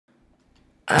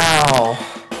Ow.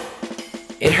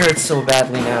 It hurts so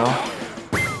badly now.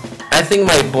 I think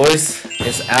my voice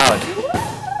is out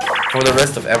for the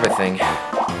rest of everything.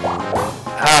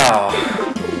 Ow.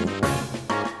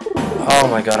 Oh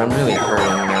my god, I'm really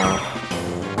hurting now.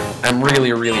 I'm really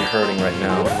hurting right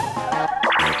now.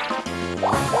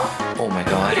 Oh my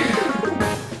god.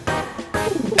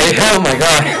 Oh my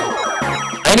god.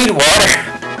 I need water.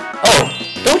 Oh,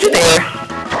 don't you dare.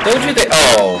 Don't you dare.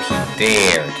 Oh, he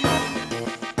dared.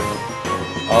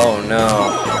 Oh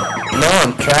no. No,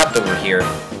 I'm trapped over here.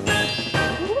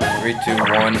 3, 2,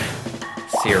 1,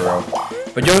 0.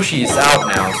 But Yoshi is out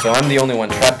now, so I'm the only one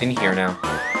trapped in here now.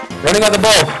 Running on the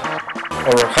ball!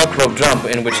 Or hot rope jump,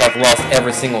 in which I've lost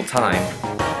every single time.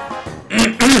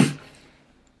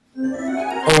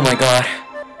 Oh my god.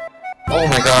 Oh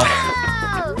my god.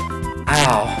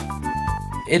 Ow.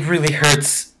 It really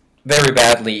hurts very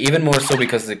badly, even more so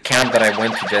because the camp that I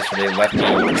went to yesterday left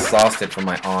me exhausted from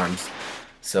my arms.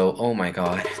 So, oh my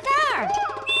god.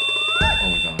 Oh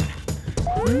my god.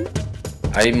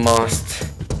 I must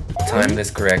time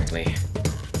this correctly.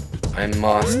 I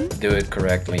must do it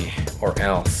correctly, or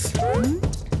else.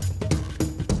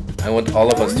 I want all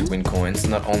of us to win coins,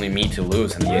 not only me to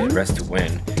lose and the rest to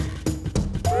win.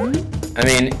 I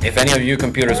mean, if any of you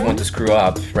computers want to screw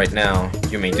up right now,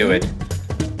 you may do it.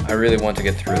 I really want to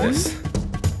get through this.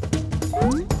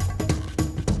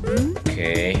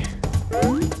 Okay.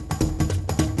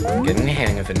 I'm getting the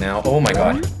hang of it now. Oh my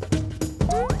god.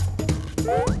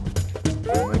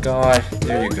 Oh my god.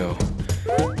 There you go.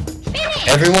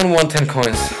 Everyone won 10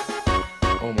 coins.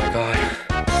 Oh my god.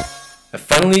 I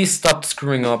finally stopped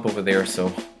screwing up over there,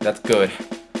 so that's good.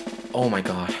 Oh my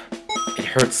god. It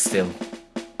hurts still.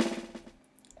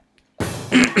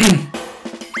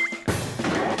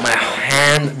 My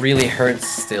hand really hurts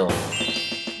still.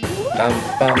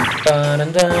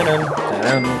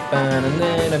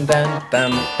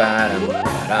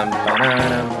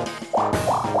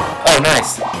 Oh,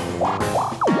 nice.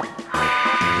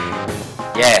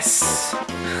 Yes.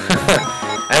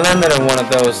 I landed on one of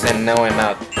those and now I'm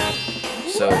out.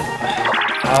 So,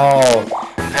 oh,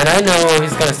 and I know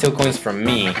he's gonna steal coins from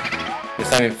me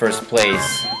because I'm in first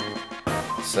place.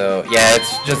 So, yeah,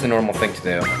 it's just a normal thing to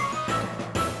do.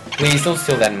 Please don't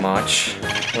steal that much.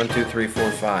 1, 2, 3,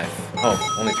 4, 5. Oh,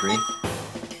 only 3.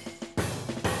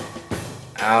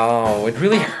 Ow, it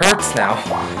really hurts now.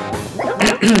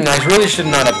 I really should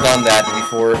not have done that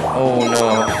before. Oh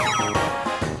no.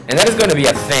 And that is going to be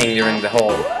a thing during the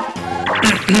whole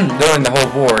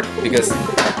board, because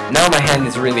now my hand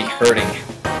is really hurting.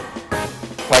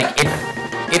 Like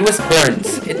it was burned.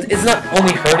 It's not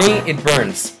only hurting, it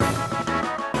burns.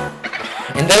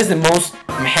 And that is the most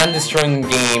hand-destroying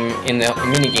game in the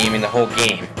minigame in the whole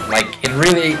game. Like, it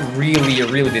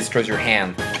really destroys your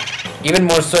hand. Even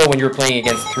more so when you're playing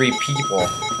against 3 people.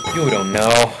 You don't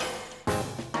know.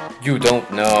 You don't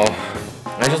know.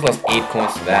 I just lost 8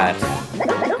 coins to that.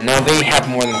 Now they have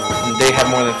more than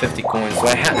 50 coins, so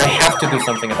I have to do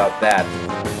something about that.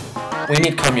 We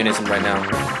need communism right now.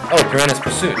 Oh, Piranha's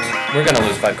Pursuit. We're gonna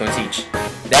lose 5 coins each.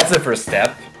 That's the first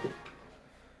step.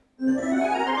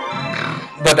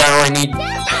 But now I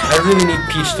really need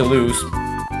Peach to lose.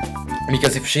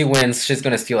 Because if she wins, she's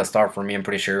gonna steal a star from me, I'm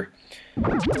pretty sure.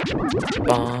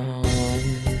 1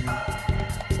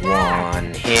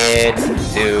 hit,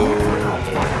 2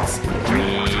 hits,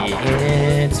 3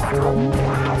 hits, 4.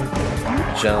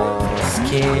 Just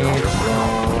keep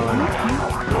on.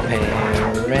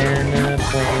 Piranha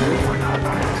Plant.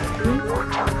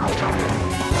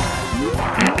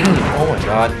 Oh my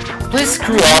god. Please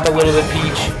screw up a little bit,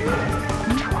 Peach.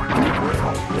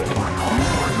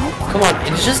 Come on,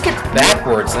 it just gets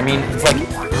backwards. I mean, it's like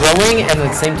growing and at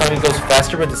the same time it goes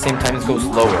faster, but at the same time it goes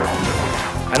slower.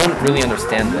 I don't really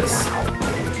understand this.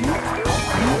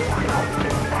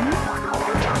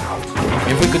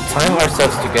 If we could time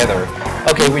ourselves together.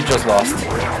 Okay, we just lost.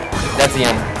 That's the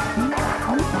end.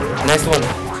 Next one.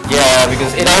 Yeah,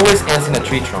 because it always ends in a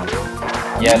tree trunk.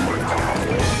 Yeah.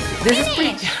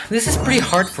 This is pretty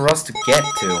hard for us to get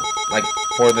to. Like,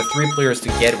 for the 3 players to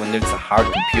get when there's a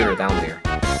hard computer down there.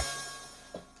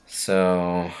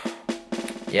 So,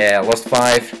 yeah, lost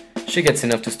 5. She gets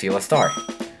enough to steal a star.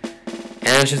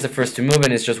 And she's the first to move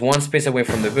and is just 1 space away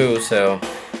from the boo, so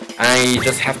I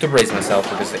just have to brace myself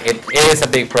because it is a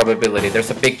big probability. There's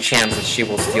a big chance that she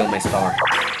will steal my star.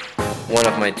 One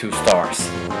of my 2 stars.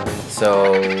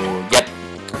 So, yep.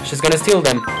 She's gonna steal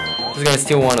them. She's gonna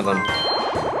steal one of them.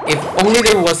 If only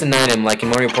there was an item like in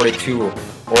Mario Party 2, or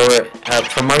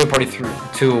from Mario Party 2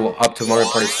 up to Mario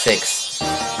Party 6,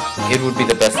 it would be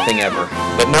the best thing ever.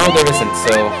 But now there isn't,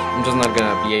 so I'm just not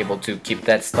gonna be able to keep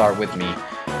that star with me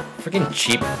Freaking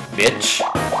cheap bitch.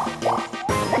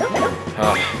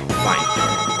 Oh, fine.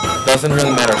 Doesn't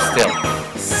really matter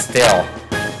still.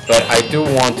 But I do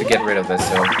want to get rid of this,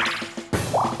 so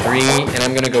 3, and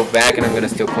I'm gonna go back and I'm gonna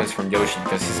steal coins from Yoshi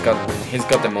because he's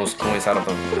got the most coins out of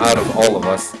all of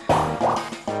us.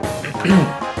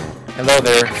 Hello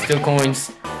there, steal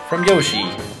coins from Yoshi.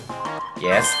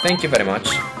 Yes, thank you very much.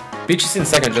 Peach is in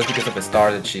second just because of the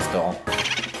star that she stole.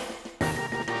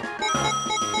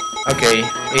 Okay,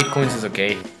 8 coins is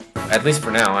okay. At least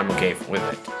for now, I'm okay with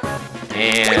it.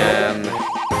 And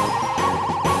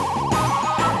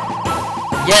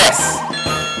yes!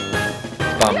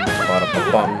 Bum, bada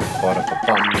bum, bada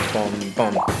bum, bum,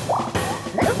 bum.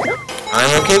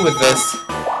 I'm okay with this.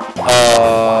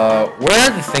 Where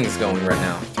are the things going right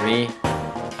now? 3?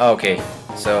 Oh, okay,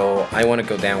 so I want to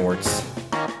go downwards.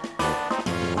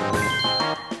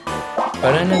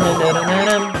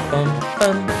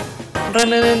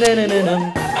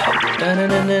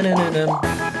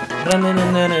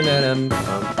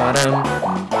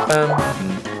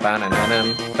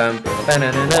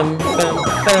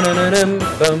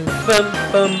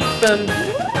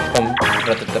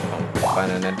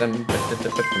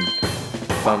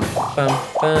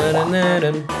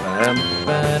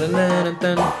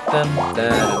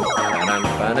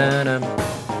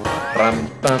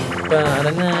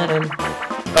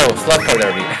 Oh, slot card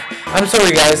derby. I'm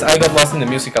sorry guys, I got lost in the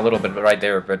music a little bit right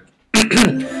there, but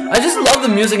I just love the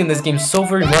music in this game so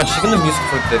very much. Even the music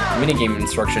for the minigame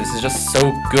instructions is just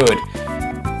so good.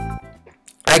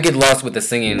 I get lost with the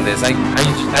singing in this. I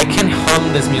can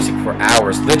hum this music for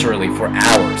hours, literally for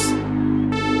hours.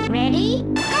 Ready?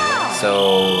 Go!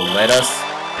 So let us.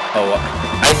 Oh,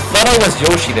 I thought I was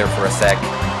Yoshi there for a sec.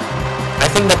 I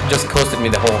think that just costed me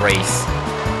the whole race.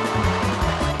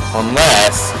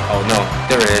 Unless, oh no,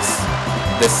 there it is.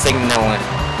 The signal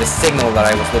that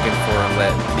I was looking for,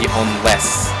 the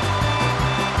unless.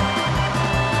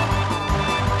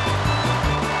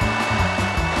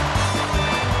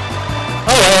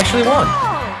 Oh, I actually won.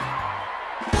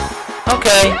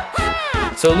 Okay,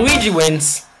 so Luigi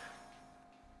wins.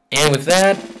 And with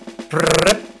that,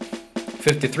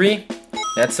 53,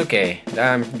 that's okay.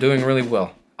 I'm doing really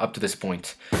well up to this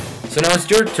point. So now it's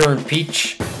your turn,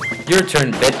 Peach. Your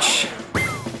turn, bitch.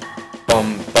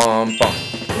 Bum, bum, bum.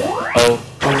 Oh,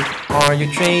 who are you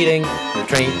trading? You're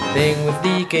trading with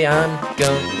DK. I'm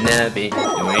gonna be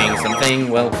doing something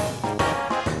well.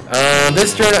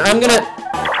 This turn, I'm gonna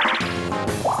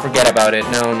forget about it.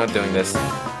 No, I'm not doing this.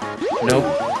 Nope.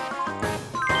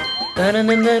 If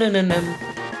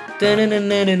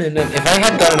I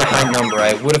had gotten a high number,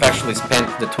 I would have actually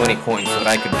spent the 20 coins so that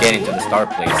I could get into the star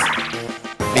place.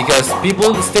 Because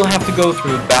people still have to go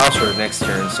through Bowser next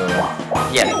turn, so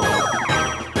yeah.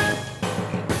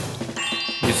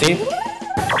 You see?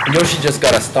 Yoshi just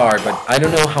got a star, but I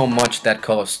don't know how much that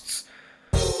costs.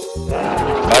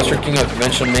 Bowser King of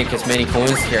Adventure make as many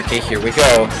coins here. Okay, here we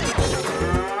go.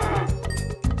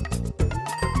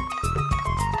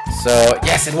 So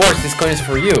yes, it works. This coin is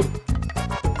for you.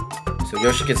 So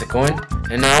Yoshi gets a coin,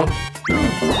 and now,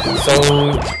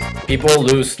 so people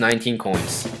lose 19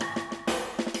 coins.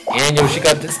 And Yoshi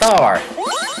got the star.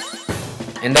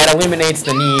 And that eliminates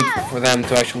the need for them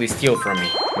to actually steal from me,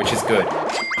 which is good.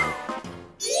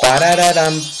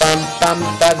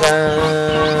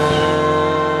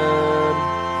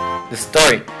 The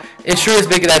story. It sure is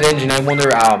big, that engine. I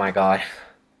wonder, oh my god.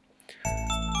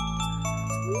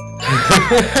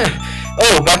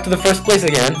 Oh, back to the first place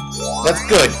again. That's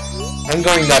good. I'm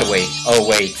going that way. Oh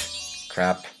wait.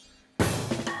 Crap.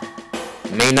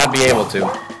 May not be able to.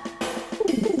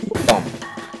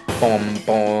 Bum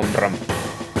bum rum.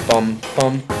 Bum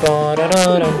bum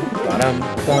ba-da-da-dum. Ba-dum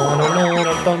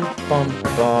ba-da-da-dum. Bum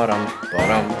ba-dum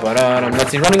ba-dum ba-da-dum.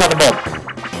 Let's see, running off the bulb.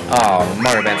 Oh,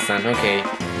 Mario Band's done. Okay.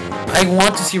 I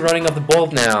want to see running off the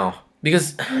bulb now.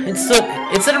 Because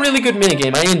it's a really good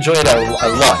minigame. I enjoy it a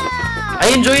lot. I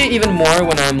enjoy it even more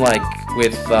when I'm like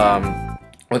with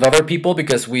other people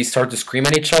because we start to scream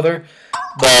at each other.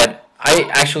 But I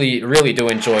actually really do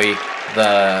enjoy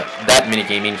that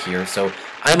minigame in here. So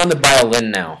I'm on the violin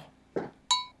now.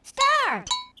 Start!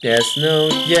 Yes, no,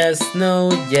 yes,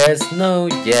 no, yes, no,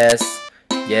 yes.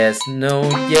 Yes, no,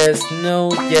 yes,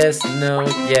 no, yes, no,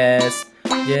 yes.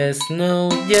 Yes,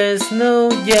 no, yes, no,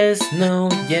 yes, no,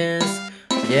 yes.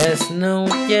 Yes, no,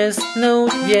 yes, no,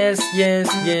 yes, yes,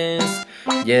 yes.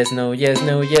 Yes, no, yes,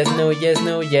 no, yes, no, yes,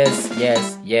 no, yes,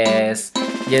 yes, yes.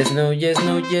 Yes, no, yes,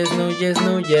 no, yes, no, yes,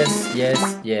 no, yes,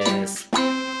 yes, yes.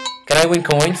 Can I win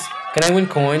coins? Can I win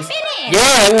coins? Finish. Yeah,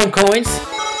 I won coins!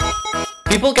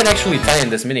 People can actually tie in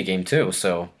this minigame too,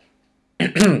 so...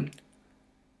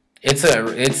 It's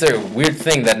a weird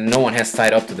thing that no one has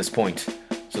tied up to this point.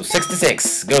 So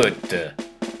 66, good.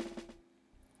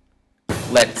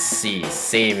 Let's see,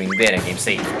 saving data game,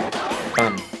 save.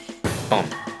 Bum, bum,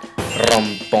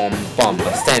 rum, bum, bum.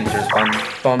 Centers, bum,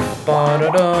 bum, ba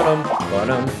da da dum, ba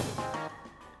dum.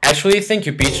 Actually, thank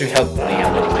you, Peach. You helped me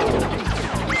a little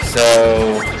bit.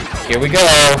 So here we go.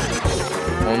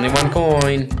 Only one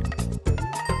coin.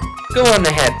 Go on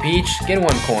ahead, Peach. Get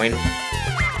one coin.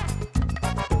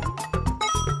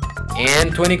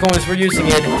 And 20 coins for using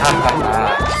it. Ha ha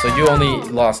ha. So you only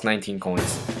lost 19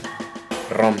 coins.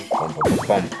 Rum bum bum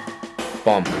bum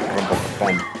bum rum bum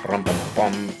bum rum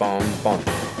bum bum bum.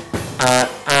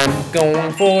 I'm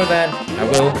going for that. I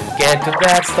will get to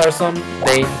that star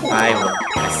someday. I will.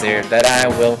 I swear that I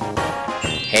will.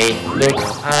 Hey, look,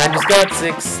 I just got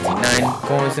 69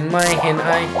 coins in my hand.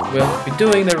 I will be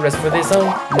doing the rest for this. Oh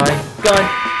my god.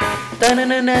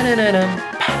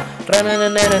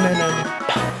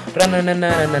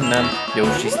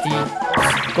 Yoshi steals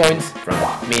coins from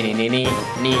me.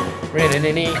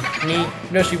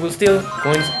 Yoshi will steal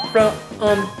coins from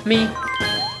me.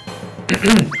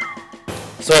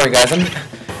 Sorry guys,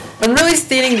 I'm really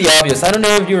stating the obvious. I don't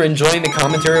know if you're enjoying the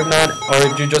commentary or not, or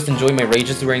if you just enjoy my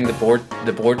rages during the board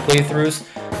playthroughs,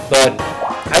 but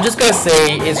I just gotta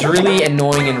say it's really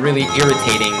annoying and really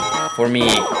irritating for me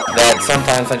that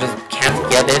sometimes I just can't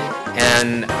get it.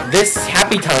 And this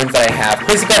happy times that I have,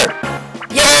 Crazy Cutter,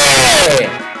 yay!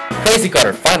 Crazy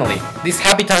Cutter, finally. These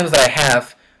happy times that I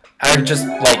have are just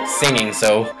like singing.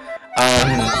 So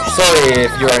sorry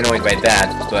if you're annoyed by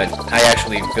that, but I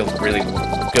actually feel really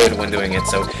good when doing it.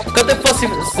 So cut the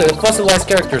fossilized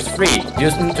characters free.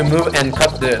 Use them to move and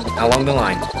cut along the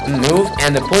line. Move,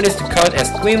 and the point is to cut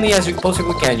as cleanly as you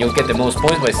possibly can. You'll get the most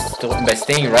points by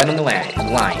staying right on the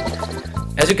line.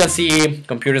 As you can see,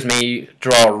 computers may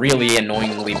draw really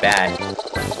annoyingly bad.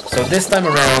 So this time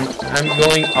around, I'm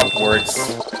going upwards.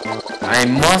 I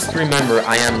must remember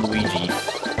I am Luigi.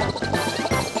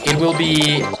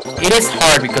 It is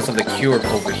hard because of the cube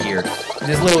over here.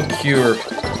 This little cube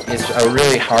is a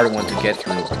really hard one to get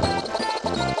through.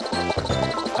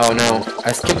 Oh no,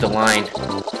 I skipped the line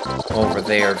over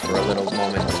there for a little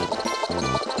moment.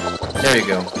 There you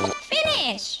go.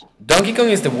 Finish! Donkey Kong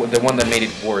is the one that made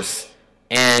it worse.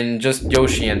 And just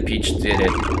Yoshi and Peach did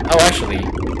it. Oh, actually,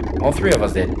 all three of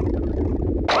us did.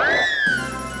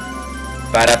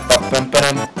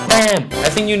 Bam! I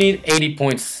think you need 80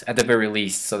 points at the very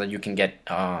least so that you can get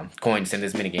coins in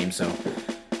this minigame, so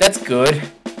that's good.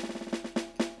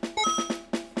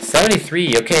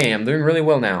 73, okay, I'm doing really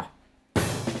well now.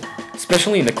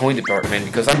 Especially in the coin department,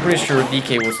 because I'm pretty sure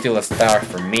DK will steal a star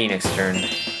for me next turn.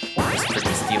 These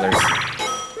freaking Steelers.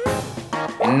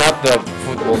 And not the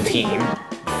football team.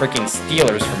 Freaking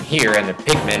Steelers from here and the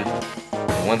Pigmen.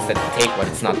 The ones that take what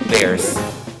it's not theirs.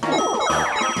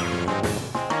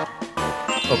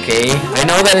 Okay, I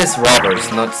know that it's robbers,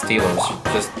 not stealers.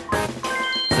 Just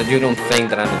so you don't think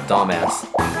that I'm a dumbass.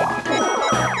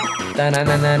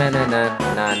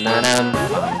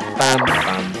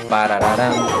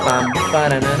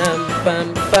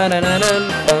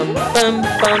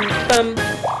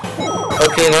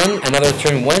 Okay then, another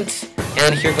turn went,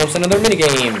 and here comes another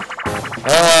minigame.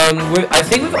 I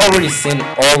think we've already seen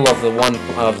all of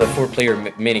the 4-player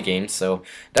minigames, so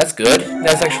that's good.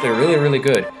 That's actually really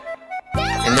good.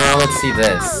 And now let's see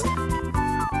this.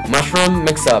 Mushroom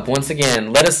mix-up once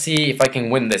again. Let us see if I can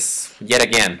win this yet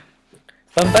again.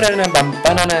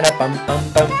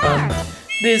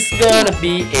 This gonna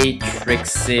be a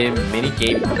tricksy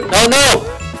minigame. Oh no!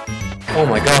 Oh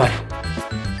my god.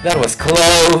 That was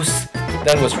close.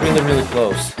 That was really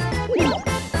close.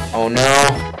 Oh no.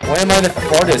 Why am I the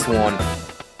farthest one?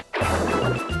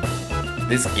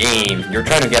 This game. You're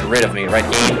trying to get rid of me, right,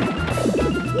 game?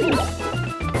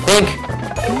 Think!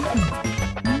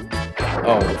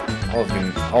 Oh,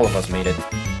 all of us made it.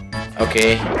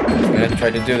 Okay, I'm gonna try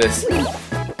to do this.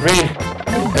 Green!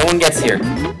 No one gets here.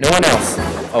 No one else.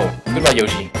 Oh, goodbye,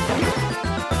 Yoshi.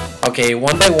 Okay,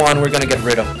 one by one, we're gonna get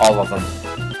rid of all of them.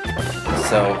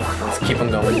 So, let's keep on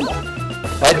going.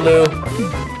 Bye, Blue!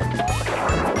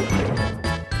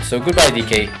 So, goodbye,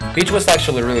 DK. Peach was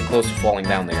actually really close to falling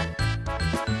down there.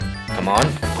 Come on.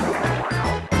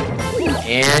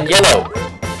 And yellow!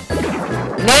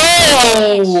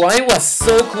 No! I was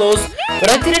so close, but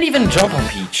I didn't even jump on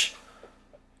Peach.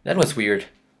 That was weird.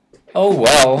 Oh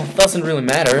well, doesn't really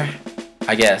matter,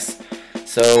 I guess.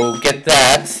 So get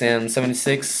that, and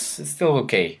 76 is still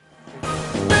okay.